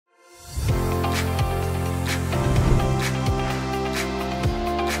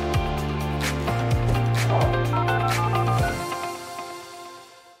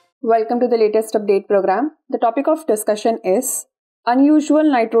Welcome to the latest update program. The topic of discussion is Unusual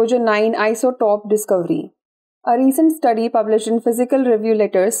Nitrogen-9 Isotope Discovery. A recent study published in Physical Review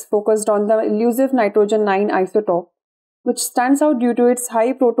Letters focused on the elusive Nitrogen-9 isotope, which stands out due to its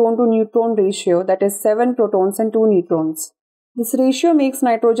high proton-to-neutron ratio, that is 7 protons and 2 neutrons. This ratio makes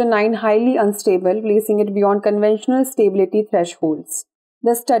Nitrogen-9 highly unstable, placing it beyond conventional stability thresholds.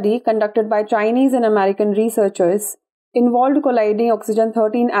 The study, conducted by Chinese and American researchers, involved colliding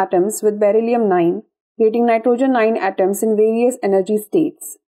oxygen-13 atoms with beryllium-9, creating nitrogen-9 atoms in various energy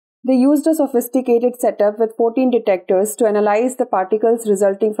states. They used a sophisticated setup with 14 detectors to analyze the particles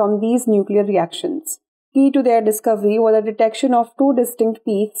resulting from these nuclear reactions. Key to their discovery was the detection of two distinct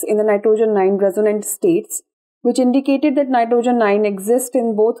peaks in the nitrogen-9 resonant states, which indicated that nitrogen-9 exists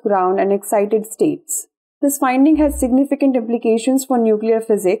in both ground and excited states. This finding has significant implications for nuclear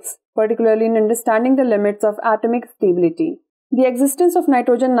physics, particularly in understanding the limits of atomic stability. The existence of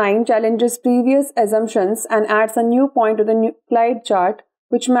nitrogen-9 challenges previous assumptions and adds a new point to the nuclide chart,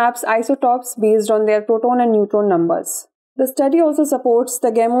 which maps isotopes based on their proton and neutron numbers. The study also supports the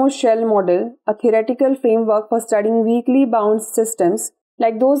Gamow shell model, a theoretical framework for studying weakly bound systems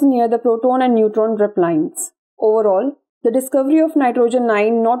like those near the proton and neutron drip lines. Overall, the discovery of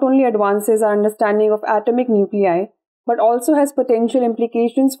nitrogen-9 not only advances our understanding of atomic nuclei, but also has potential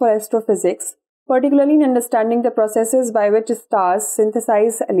implications for astrophysics, particularly in understanding the processes by which stars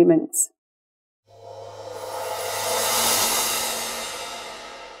synthesize elements.